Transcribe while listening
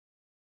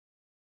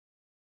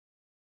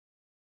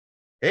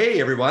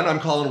Hey everyone, I'm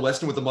Colin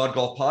Weston with the Mod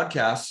Golf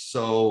Podcast.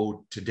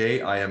 So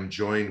today I am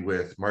joined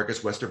with Markus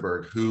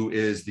Westerberg, who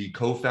is the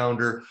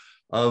co-founder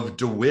of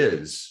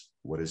deWiz.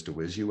 What is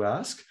deWiz, you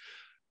ask?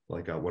 Well,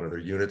 I got one of their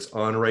units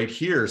on right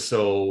here.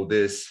 So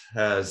this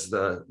has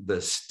the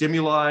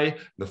stimuli,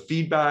 the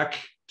feedback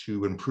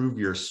to improve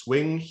your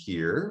swing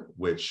here,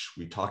 which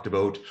we talked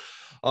about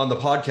on the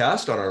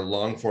podcast, on our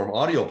long form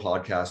audio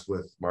podcast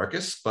with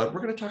Markus, but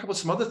we're going to talk about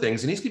some other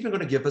things. And he's even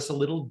going to give us a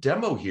little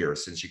demo here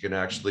since you can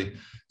actually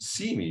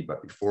see me.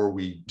 But before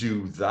we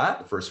do that,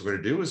 the first thing we're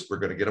going to do is we're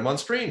going to get him on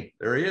screen.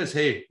 There he is.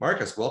 Hey,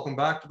 Markus, welcome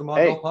back to the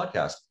Mod Golf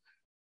Podcast.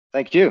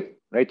 Thank you.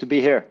 Great to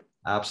be here.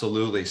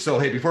 Absolutely. So,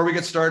 hey, before we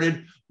get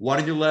started, why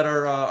don't you let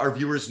our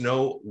viewers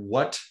know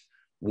what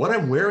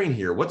I'm wearing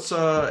here? What's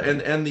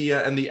and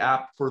the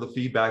app for the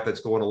feedback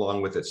that's going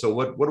along with it. So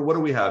what do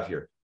we have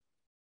here?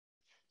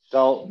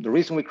 So the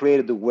reason we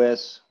created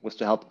deWiz was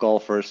to help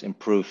golfers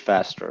improve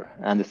faster.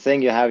 And the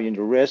thing you have in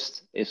your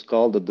wrist is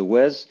called the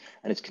deWiz,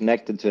 and it's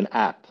connected to an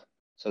app.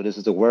 So this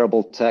is the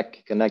wearable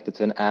tech connected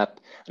to an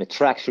app, and it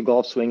tracks your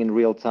golf swing in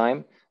real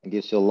time and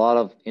gives you a lot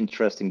of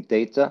interesting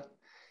data.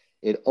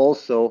 It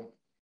also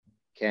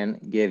can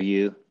give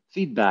you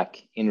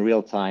feedback in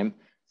real time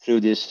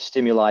through these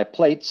stimuli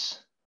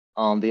plates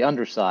on the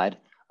underside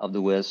of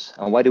deWiz.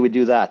 And why do we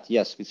do that?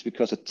 Yes, it's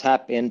because it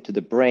taps into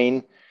the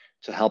brain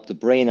to help the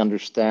brain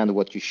understand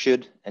what you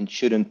should and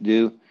shouldn't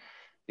do,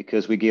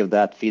 because we give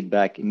that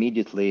feedback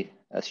immediately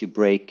as you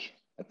break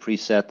a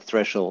preset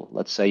threshold.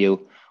 Let's say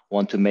you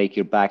want to make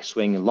your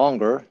backswing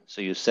longer,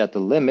 so you set the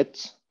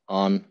limit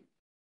on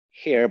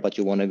here, but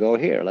you want to go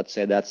here. Let's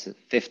say that's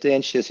 50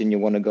 inches and you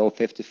want to go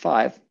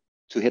 55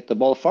 to hit the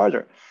ball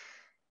farther.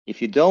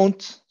 If you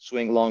don't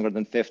swing longer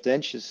than 50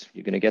 inches,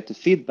 you're going to get the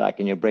feedback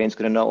and your brain's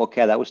going to know,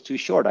 okay, that was too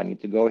short. I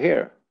need to go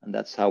here. And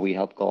that's how we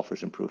help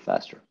golfers improve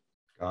faster.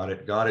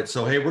 Got it.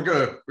 So, hey,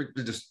 we're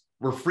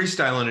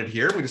freestyling it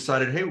here. We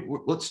decided, hey,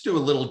 let's do a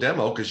little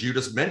demo because you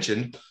just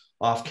mentioned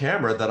off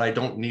camera that I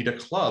don't need a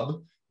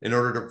club in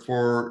order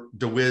for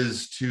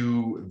deWiz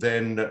to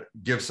then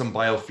give some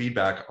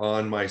biofeedback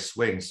on my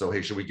swing. So,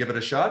 hey, should we give it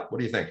a shot? What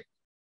do you think?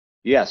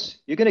 Yes,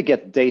 you're going to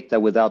get data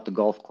without the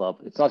golf club.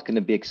 It's not going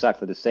to be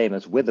exactly the same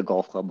as with the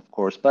golf club, of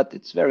course, but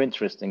it's very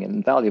interesting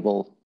and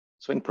valuable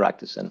swing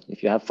practice. And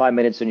if you have 5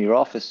 minutes in your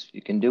office,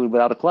 you can do it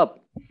without a club.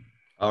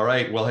 All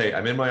right. Well, hey,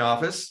 I'm in my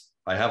office.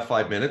 I have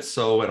 5 minutes.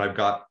 So, and I've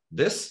got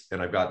this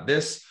and I've got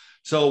this.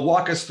 So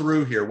walk us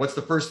through here. What's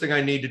the first thing I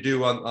need to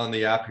do on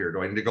the app here?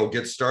 Do I need to go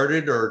get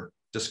started or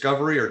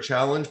discovery or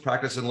challenge,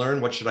 practice and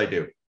learn? What should I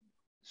do?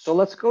 So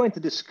let's go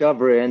into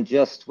discovery, and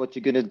just what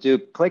you're going to do,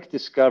 click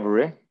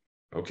discovery.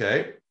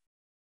 Okay.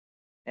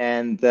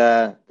 And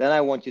then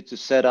I want you to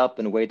set up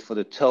and wait for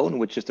the tone,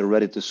 which is the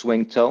ready to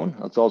swing tone.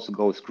 Let's also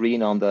go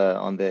green on the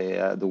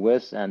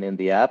deWiz and in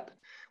the app,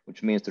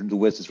 which means the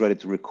deWiz is ready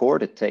to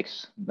record. It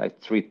takes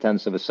like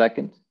 0.3 of a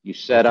second. You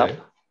set up.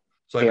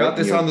 So I got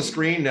this on the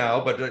screen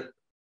now, but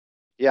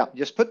yeah,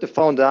 just put the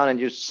phone down and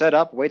just set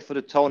up, wait for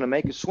the tone and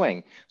make a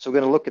swing. So we're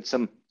going to look at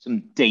some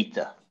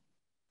data.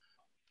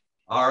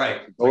 All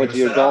right. Go into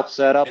your golf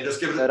setup. And just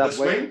give it a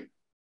swing.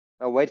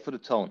 Wait for the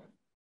tone.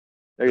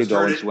 There you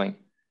go, and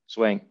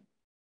swing.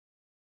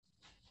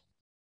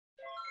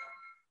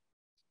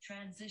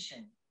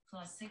 Transition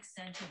 +6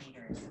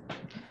 centimeters.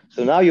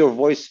 So now your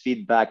voice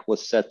feedback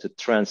was set to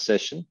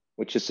transition,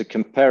 which is a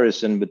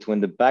comparison between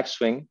the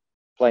backswing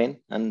plane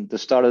and the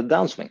start of the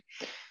downswing.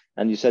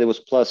 And you said it was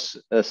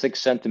 +6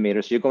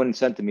 centimeters. You're going in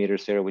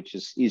centimeters here, which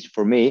is easy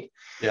for me.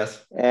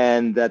 Yes.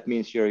 And that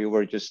means you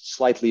were just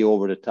slightly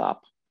over the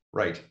top.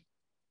 Right.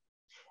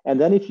 And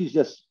then if you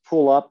just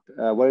pull up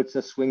where it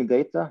says swing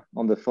data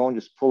on the phone,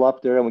 just pull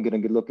up there and we're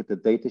going to look at the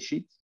data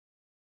sheet.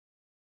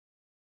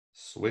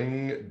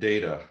 Swing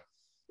data.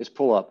 Just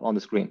pull up on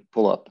the screen,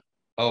 pull up.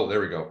 Oh, there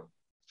we go.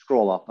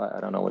 Scroll up, I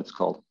don't know what it's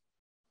called.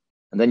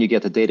 And then you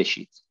get the data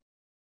sheet.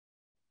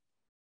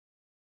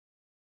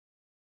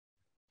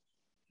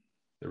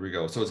 There we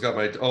go. So it's got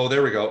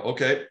there we go.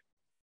 Okay.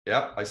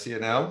 Yeah, I see it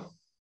now.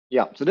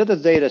 Yeah, so that's the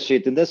data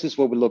sheet, and this is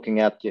what we're looking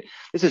at.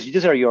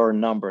 These are your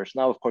numbers.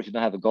 Now, of course, you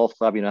don't have a golf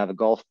club, you don't have a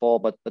golf ball,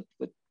 but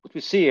what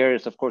we see here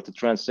is, of course, the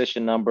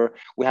transition number.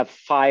 We have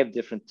 5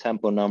 different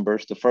tempo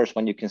numbers. The first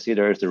one you can see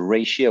there is the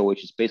ratio,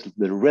 which is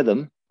basically the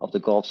rhythm of the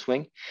golf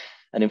swing.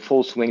 And in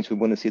full swings, we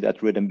want to see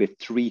that rhythm be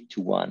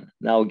 3-1.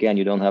 Now, again,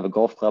 you don't have a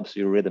golf club, so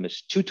your rhythm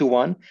is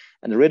 2-1,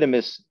 and the rhythm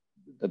is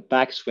the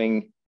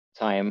backswing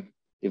time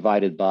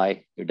divided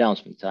by your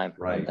downswing time.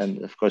 Right.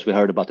 And of course, we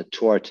heard about the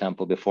tour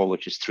tempo before,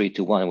 which is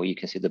 3-1, where you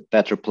can see the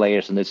better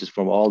players, and this is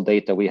from all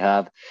data we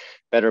have,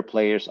 better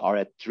players are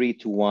at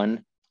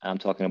 3-1. I'm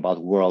talking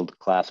about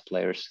world-class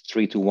players,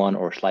 3-1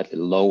 or slightly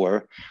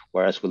lower,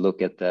 whereas we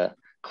look at the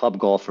club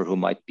golfer who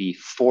might be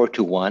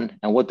 4-1.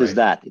 And what does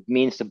that? It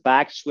means the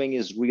backswing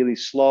is really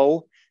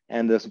slow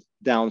and the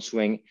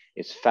downswing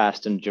is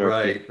fast and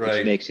jerky,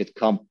 which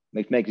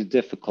makes it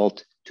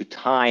difficult to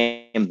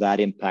time that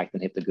impact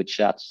and hit the good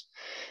shots.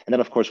 And then,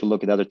 of course, we'll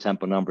look at other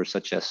tempo numbers,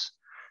 such as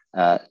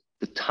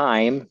the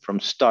time from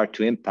start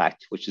to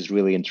impact, which is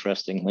really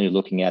interesting when you're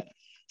looking at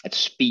at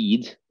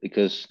speed,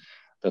 because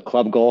the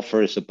club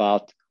golfer is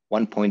about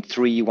 1.3,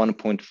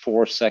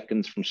 1.4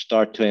 seconds from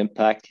start to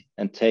impact.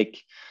 And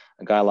take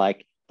a guy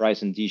like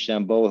Bryson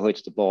DeChambeau, who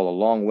hits the ball a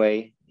long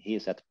way.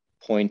 He's at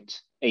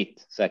 0.8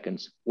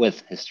 seconds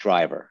with his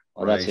driver.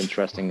 Well, Right. that's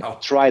interesting. Wow.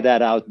 Try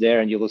that out there,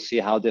 and you will see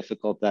how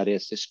difficult that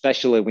is,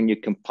 especially when you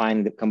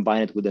combine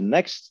it with the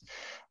next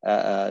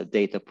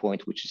data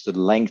point, which is the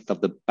length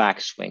of the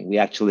backswing. We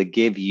actually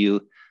give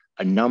you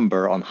a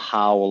number on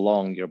how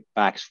long your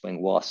backswing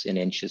was in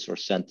inches or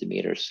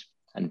centimeters.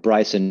 And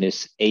Bryson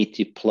is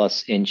 80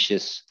 plus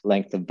inches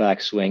length of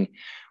backswing,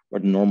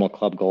 where the normal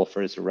club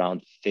golfer is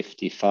around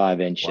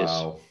 55 inches.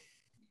 Wow.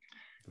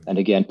 And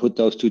again, put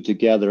those two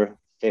together,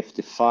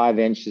 55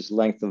 inches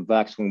length of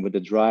backswing with the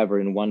driver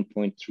in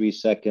 1.3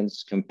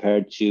 seconds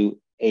compared to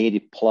 80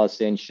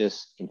 plus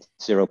inches in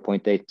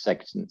 0.8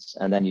 seconds.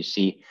 And then you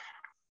see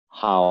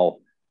how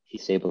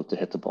he's able to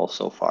hit the ball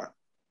so far.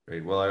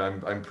 Great. Well,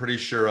 I'm pretty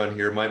sure on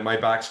here, my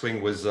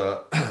backswing was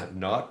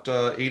not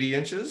 80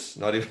 inches,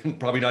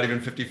 probably not even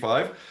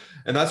 55.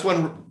 And that's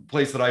one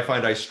place that I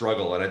find I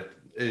struggle. And it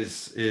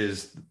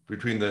is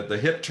between the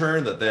hip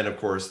turn that then of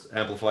course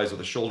amplifies with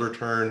the shoulder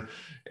turn,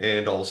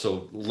 and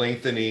also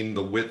lengthening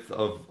the width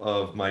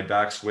of my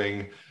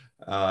backswing.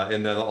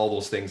 And then all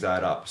those things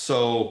add up.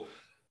 So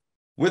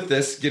with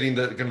this, getting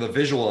the kind of the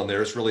visual on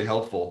there is really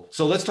helpful.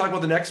 So let's talk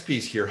about the next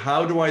piece here.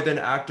 How do I then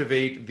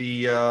activate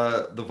the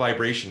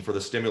vibration for the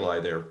stimuli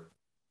there?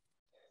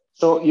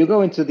 So you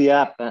go into the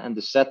app and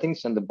the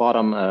settings and the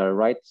bottom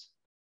right.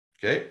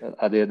 Okay.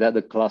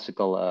 The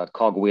classical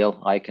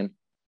cogwheel icon.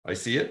 I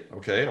see it.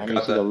 Okay. I've And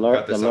got you see that.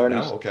 Got this up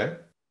now. Okay.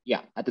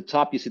 Yeah. At the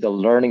top, you see the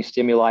learning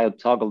stimuli. I'll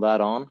toggle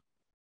that on.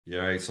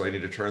 Yeah. Right. So I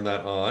need to turn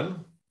that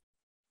on.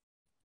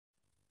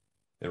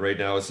 And right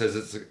now it says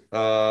it's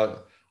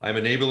I'm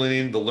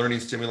enabling the learning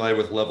stimuli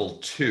with level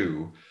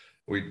 2.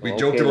 We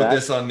joked about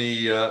this on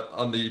the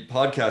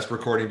podcast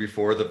recording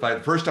before.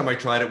 The first time I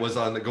tried it was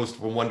it goes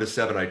from 1 to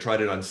 7. I tried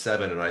it on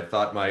 7, and I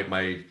thought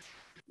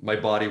my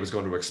body was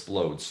going to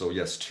explode. So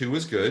yes, 2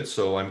 is good.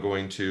 So I'm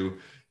going to,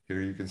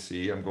 here you can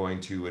see, I'm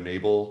going to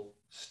enable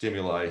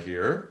stimuli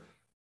here.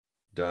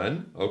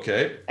 Done.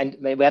 Okay. And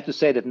we have to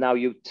say that now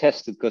you've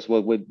tested, because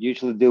what we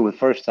usually do the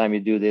first time you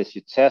do this,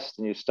 you test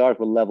and you start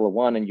with level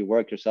 1 and you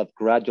work yourself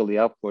gradually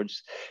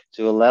upwards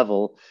to a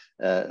level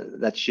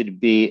that should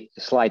be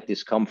slight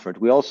discomfort.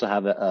 We also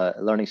have a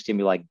learning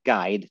stimuli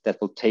guide that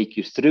will take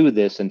you through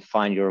this and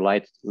find your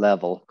light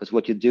level. Because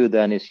what you do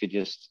then is you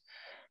just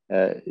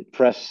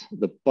press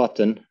the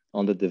button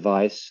on the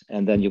device,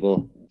 and then you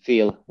will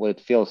feel what it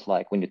feels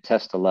like when you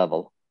test the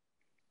level.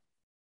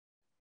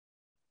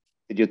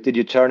 Did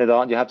you turn it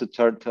on? You have to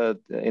turn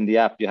in the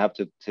app. You have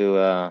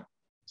to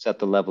set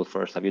the level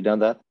first. Have you done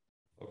that?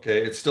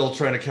 Okay, it's still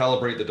trying to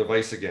calibrate the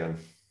device again.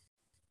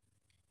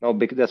 No,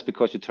 that's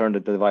because you turned the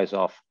device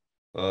off.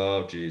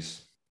 Oh,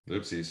 geez.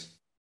 Oopsies.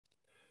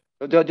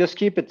 So just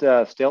keep it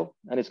still,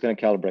 and it's going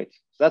to calibrate.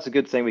 So that's a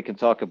good thing we can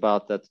talk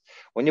about. That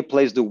when you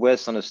place the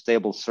deWiz on a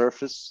stable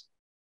surface,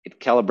 it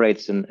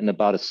calibrates in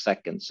about a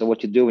second. So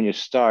what you do when you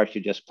start,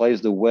 you just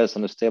place the deWiz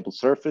on a stable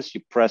surface.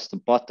 You press the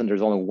button.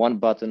 There's only one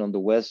button on the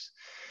deWiz,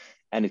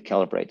 and it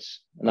calibrates.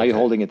 And now you're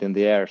holding it in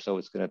the air, so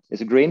it's gonna.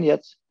 Is it green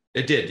yet?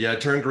 It did. Yeah,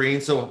 it turned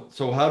green. So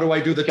how do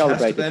I do the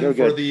test then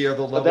for the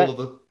level of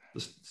the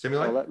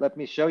stimuli? So let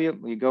me show you.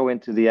 We go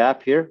into the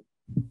app here,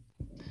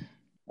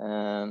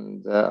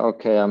 and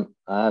okay,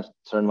 I have to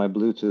turn my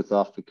Bluetooth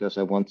off because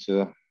I want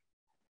to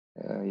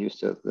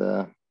use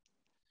the.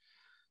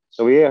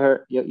 So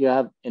here you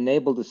have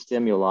enabled the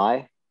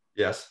stimuli.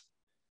 Yes.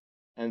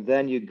 And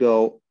then you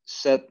go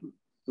set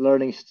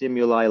learning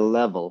stimuli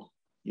level.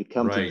 You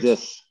come to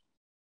this,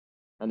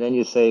 and then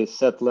you say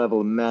set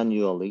level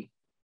manually.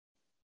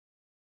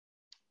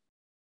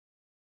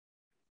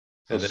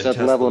 So set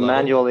level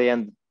manually,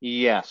 and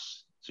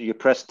yes. So you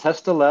press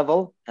test the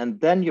level, and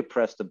then you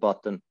press the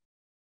button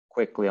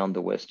quickly on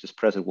the deWiz. Just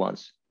press it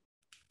once.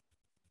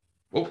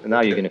 Oh, and now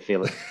you're going to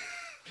feel it.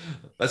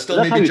 That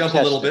still made me jump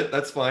a little bit.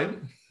 That's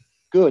fine.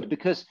 Good,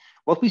 because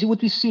what we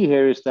see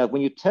here is that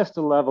when you test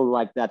a level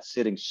like that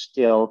sitting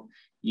still,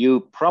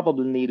 you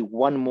probably need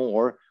one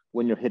more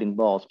when you're hitting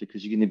balls,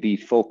 because you're going to be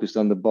focused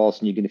on the balls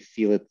and you're going to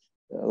feel it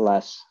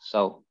less.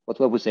 So what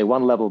we say,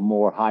 one level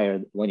more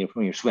higher when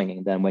you're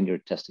swinging than when you're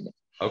testing it.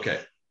 Okay.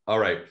 All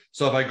right.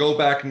 So if I go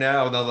back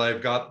now that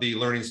I've got the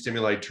learning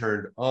stimuli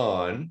turned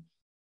on,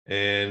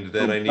 and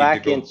then I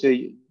need to go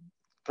into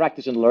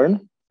practice and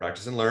learn.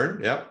 Practice and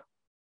learn. Yep.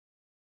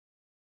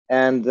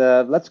 And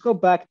let's go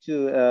back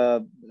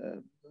to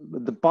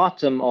the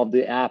bottom of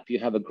the app. You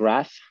have a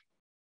graph.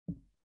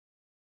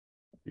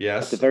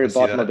 Yes. At the very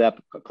bottom of the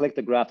app, click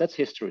the graph. That's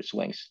history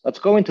swings. Let's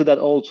go into that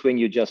old swing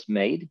you just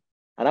made.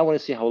 And I want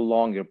to see how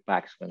long your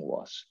backswing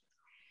was.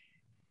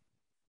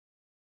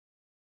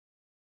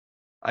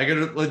 I got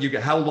to let you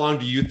get, how long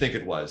do you think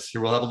it was?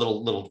 Here, we'll have a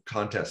little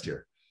contest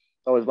here.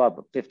 So it's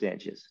about 50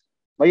 inches.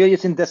 But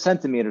it's in the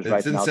centimeters right now.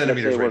 It's in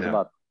centimeters right now.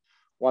 About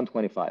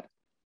 125.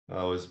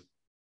 Oh, it was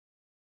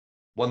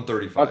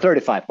 135.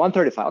 135.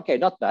 135. Okay,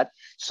 not bad.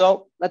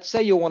 So let's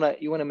say you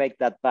wanna make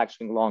that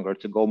backswing longer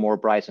to go more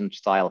Bryson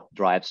style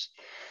drives.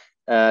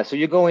 So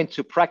you go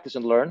into practice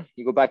and learn.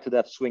 You go back to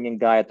that swinging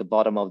guy at the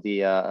bottom of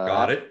the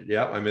Got app. it.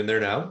 Yeah, I'm in there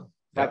now.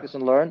 Practice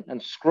and learn,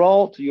 and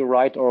scroll to your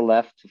right or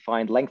left to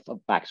find length of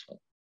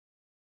backswing.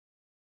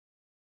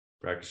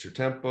 Practice your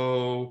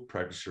tempo.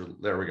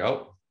 There we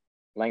go.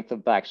 Length of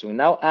backswing.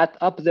 Now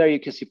up there, you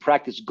can see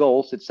practice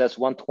goals. It says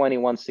 120,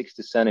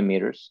 160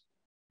 centimeters.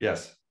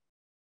 Yes.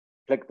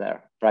 Click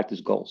there,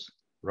 practice goals.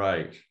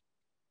 Right.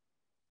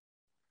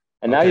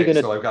 And now you're going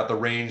to. So I've got the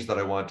range that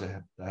I want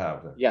to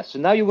have. Then. Yeah. So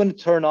now you want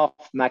to turn off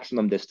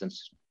maximum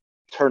distance.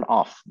 Turn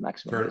off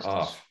maximum distance.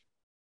 Off.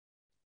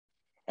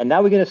 And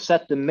now we're going to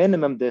set the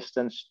minimum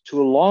distance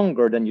to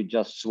longer than you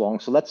just swung.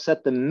 So let's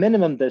set the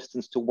minimum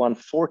distance to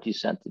 140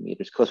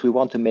 centimeters because we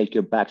want to make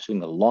your backswing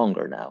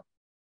longer now.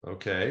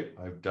 Okay,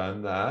 I've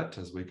done that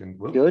as we can.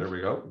 Whoop, Good. There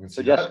we go.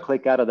 So just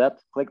click out of that.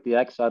 Click the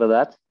X out of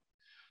that.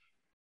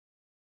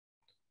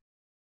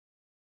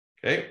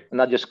 Okay. And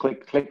now just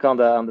click on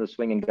the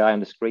swinging guy on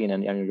the screen,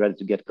 and you're ready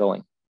to get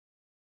going.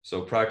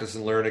 So practice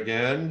and learn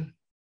again.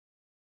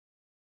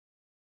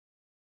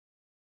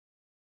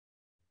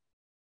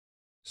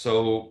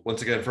 So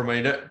once again, for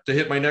to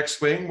hit my next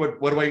swing,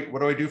 what do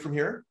I do from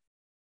here?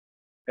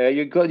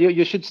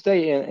 You should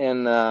stay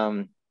in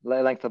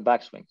length of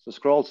backswing. So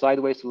scroll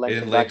sideways to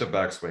length of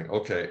backswing.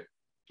 Okay,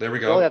 there we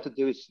go. All you have to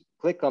do is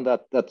click on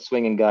that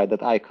swinging guy,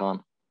 that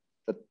icon.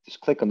 Just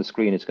click on the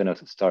screen. It's going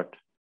to start.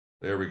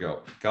 There we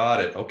go.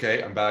 Got it.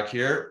 Okay, I'm back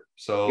here.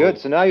 So good.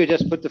 So now you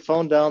just put the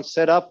phone down,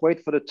 set up,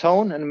 wait for the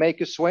tone, and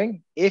make a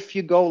swing. If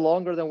you go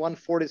longer than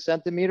 140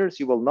 centimeters,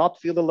 you will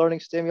not feel the learning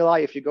stimuli.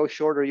 If you go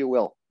shorter, you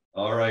will.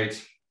 All right.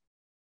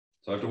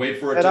 So I have to wait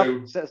for it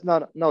to. Set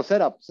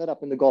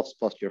up in the golf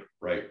posture.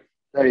 Right.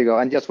 There you go,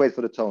 and just wait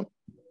for the tone.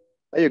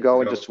 There you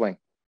go, and just swing.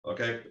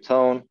 Okay.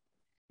 Tone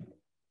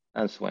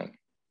and swing.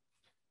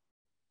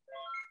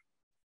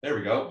 There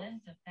we go.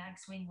 Length of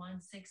backswing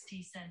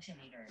 160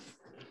 centimeters.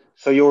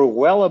 So you're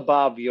well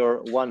above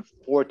your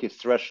 140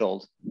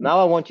 threshold. Now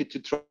I want you to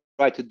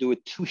try to do a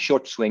 2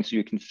 short swing so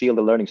you can feel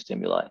the learning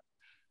stimuli.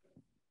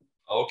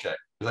 Okay.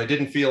 Because I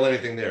didn't feel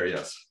anything there.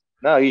 Yes.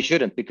 No, you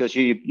shouldn't, because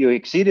you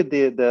exceeded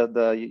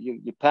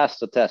you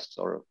passed the test.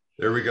 Or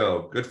there we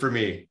go. Good for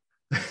me.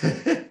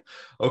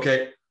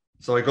 Okay.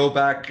 So I go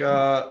back.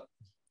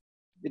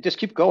 You just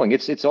keep going.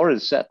 It's already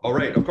set. All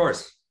right. Of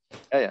course.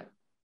 Yeah.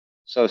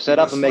 So set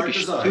up and make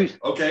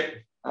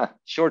okay.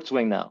 Short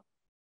swing now.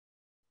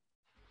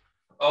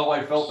 Oh,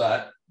 I felt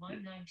that.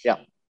 119. Yeah.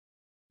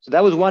 So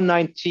that was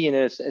 119.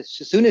 As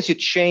soon as you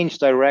change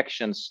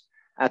directions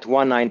at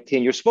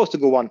 119, you're supposed to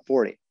go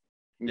 140.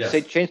 When you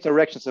say change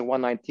directions at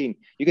 119,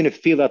 you're going to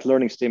feel that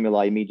learning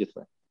stimuli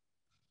immediately.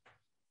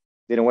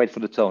 Didn't wait for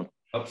the tone.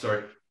 Oh,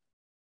 sorry.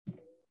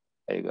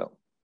 There you go.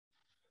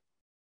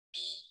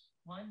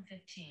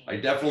 115. I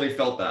definitely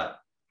felt that.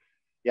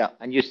 Yeah,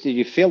 and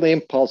you feel the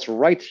impulse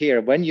right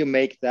here when you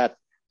make that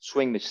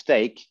swing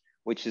mistake,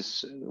 which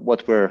is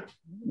what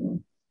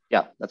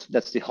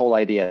that's the whole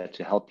idea,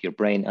 to help your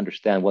brain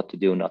understand what to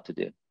do and not to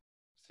do.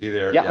 See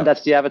there? Yeah, and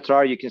that's the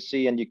avatar you can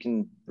see, and you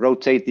can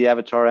rotate the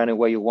avatar any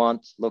way you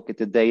want. Look at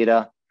the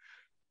data.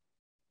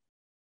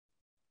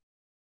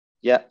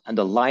 Yeah, and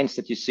the lines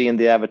that you see in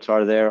the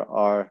avatar there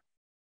are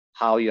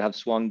how you have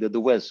swung the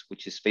deWiz,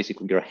 which is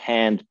basically your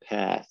hand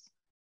path,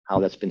 how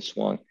that's been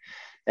swung.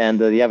 And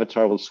the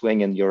avatar will swing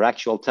in your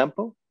actual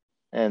tempo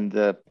and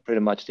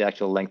pretty much the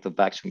actual length of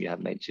backswing you have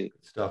made too.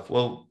 Stuff.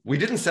 Well, we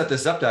didn't set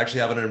this up to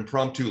actually have an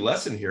impromptu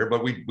lesson here,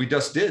 but we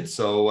just did.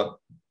 So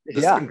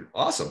this has been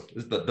awesome.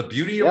 The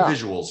beauty of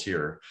visuals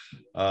here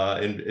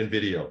in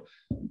video.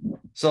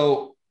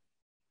 So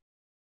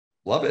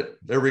love it.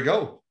 There we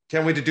go.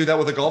 Can't wait to do that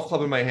with a golf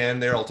club in my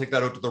hand there. I'll take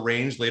that out to the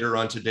range later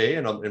on today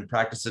and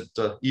practice it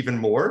even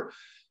more.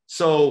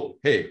 So,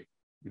 hey,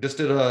 we just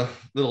did a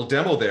little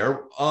demo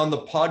there on the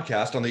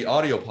podcast, on the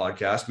audio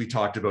podcast. We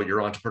talked about your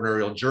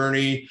entrepreneurial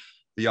journey,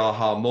 the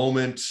aha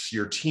moment,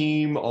 your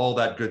team, all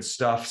that good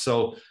stuff.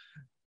 So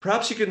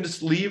perhaps you can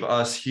just leave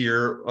us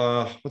here,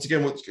 once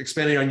again,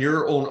 expanding on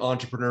your own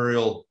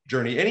entrepreneurial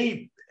journey.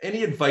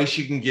 Any advice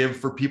you can give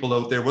for people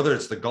out there, whether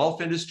it's the golf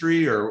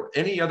industry or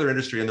any other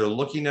industry, and they're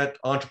looking at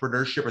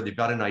entrepreneurship, or they've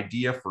got an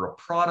idea for a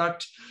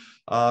product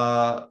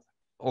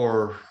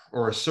or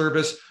a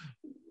service?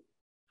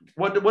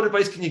 What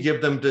advice can you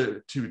give them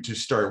to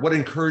start? What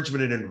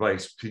encouragement and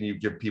advice can you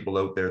give people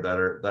out there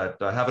that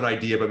have an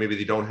idea, but maybe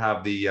they don't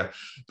have the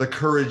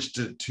courage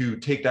to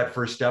take that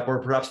first step, or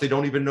perhaps they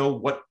don't even know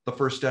what the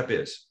first step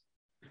is?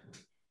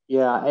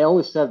 Yeah, I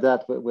always said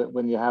that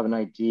when you have an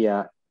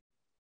idea,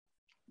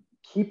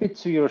 keep it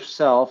to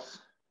yourself.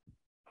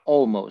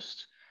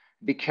 Almost.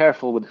 Be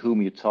careful with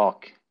whom you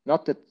talk.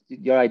 Not that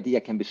your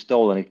idea can be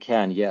stolen. It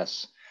can,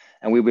 yes.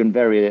 And we've been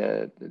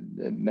very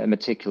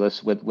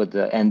meticulous with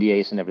the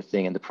NDAs and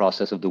everything in the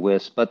process of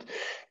deWiz. But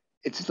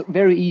it's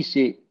very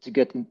easy to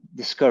get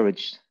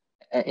discouraged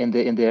in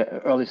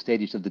the early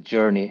stages of the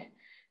journey.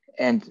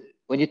 And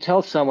when you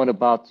tell someone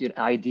about your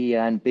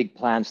idea and big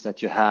plans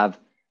that you have,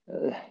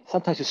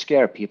 sometimes you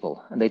scare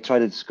people and they try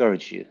to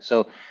discourage you.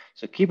 So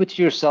keep it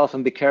to yourself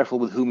and be careful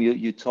with whom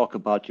you talk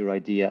about your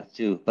idea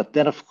to. But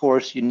then, of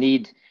course, you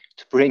need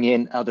to bring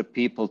in other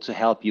people to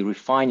help you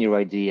refine your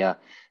idea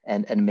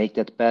and make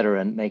that better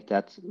and make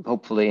that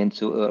hopefully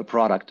into a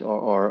product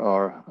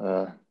or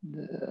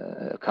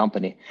a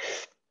company.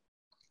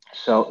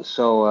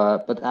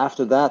 But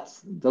after that,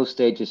 those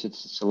stages,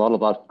 it's a lot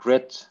about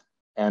grit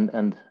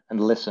and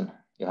listen.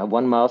 You have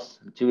one mouth,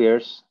 two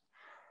ears.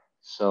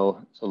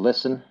 So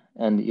listen,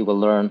 and you will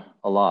learn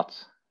a lot.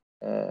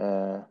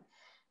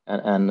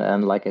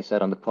 And like I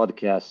said on the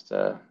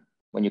podcast,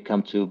 when you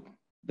come to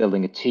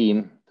building a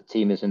team, the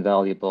team is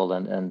invaluable,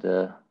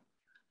 and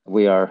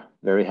we are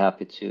very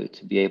happy to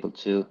be able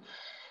to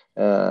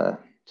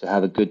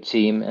have a good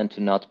team and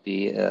to not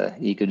be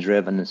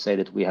ego-driven and say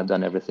that we have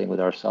done everything with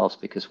ourselves,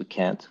 because we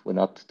can't. We're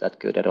not that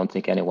good. I don't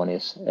think anyone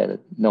is.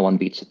 No one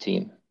beats a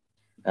team.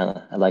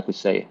 And like we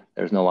say,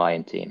 there's no I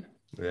in team.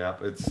 Yeah,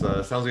 it's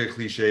sounds like a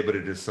cliche, but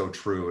it is so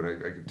true.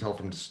 And I can tell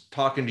from just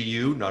talking to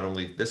you, not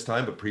only this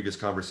time, but previous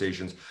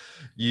conversations,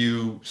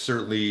 you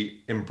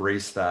certainly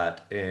embrace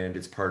that, and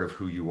it's part of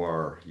who you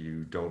are.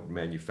 You don't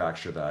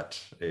manufacture that.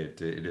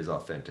 It is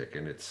authentic,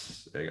 and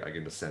I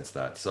can just sense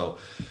that. So,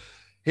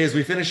 hey, as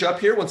we finish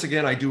up here, once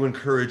again, I do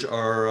encourage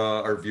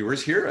our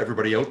viewers here,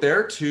 everybody out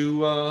there,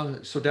 to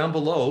so down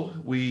below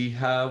we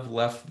have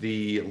left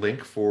the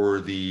link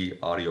for the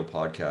audio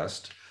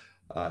podcast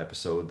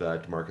episode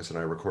that Markus and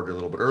I recorded a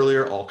little bit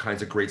earlier. All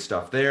kinds of great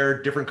stuff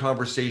there, different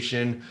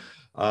conversation.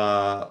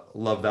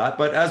 Love that.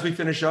 But as we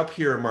finish up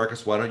here,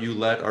 Markus, why don't you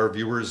let our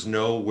viewers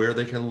know where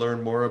they can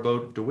learn more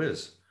about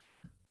deWiz?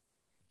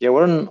 Yeah,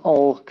 we're on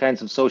all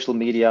kinds of social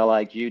media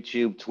like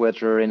YouTube,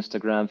 Twitter,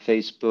 Instagram,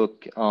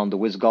 Facebook, on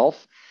deWiz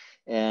Golf,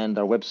 and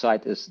our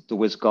website is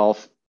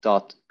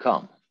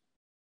dewizgolf.com.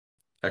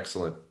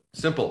 Excellent.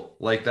 Simple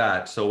like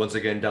that. So once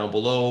again, down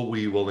below,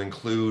 we will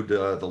include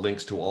the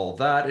links to all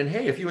that. And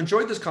hey, if you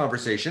enjoyed this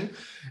conversation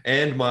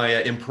and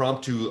my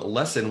impromptu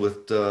lesson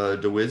with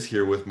deWiz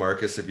here with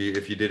Markus, if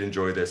you did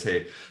enjoy this,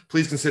 hey,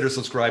 please consider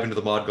subscribing to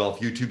the Mod Golf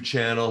YouTube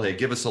channel. Hey,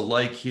 give us a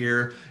like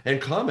here and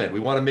comment.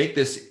 We want to make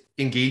this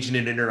engaging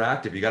and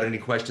interactive. You got any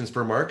questions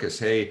for Markus?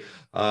 Hey,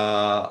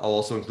 I'll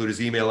also include his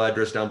email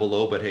address down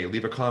below, but hey,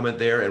 leave a comment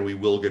there and we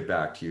will get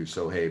back to you.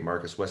 So hey,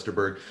 Markus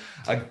Westerberg,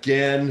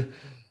 again,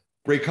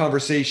 great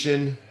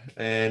conversation,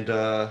 and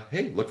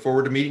hey, look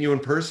forward to meeting you in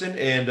person,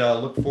 and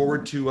look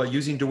forward to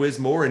using deWiz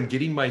more and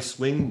getting my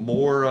swing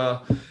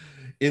more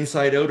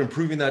inside out,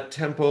 improving that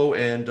tempo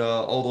and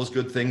all those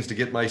good things to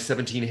get my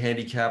 17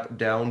 handicap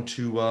down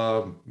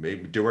to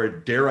maybe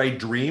dare I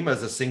dream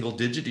as a single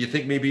digit. Do you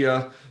think maybe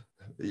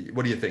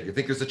what do you think? You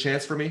think there's a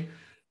chance for me?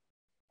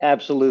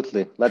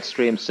 Absolutely. Let's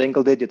stream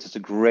single digits. It's a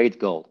great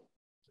goal.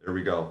 There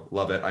we go.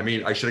 Love it. I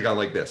mean, I should have gone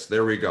like this.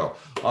 There we go.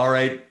 All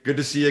right. Good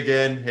to see you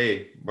again.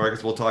 Hey,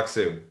 Markus, we'll talk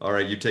soon. All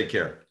right. You take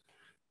care.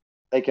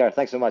 Take care.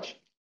 Thanks so much.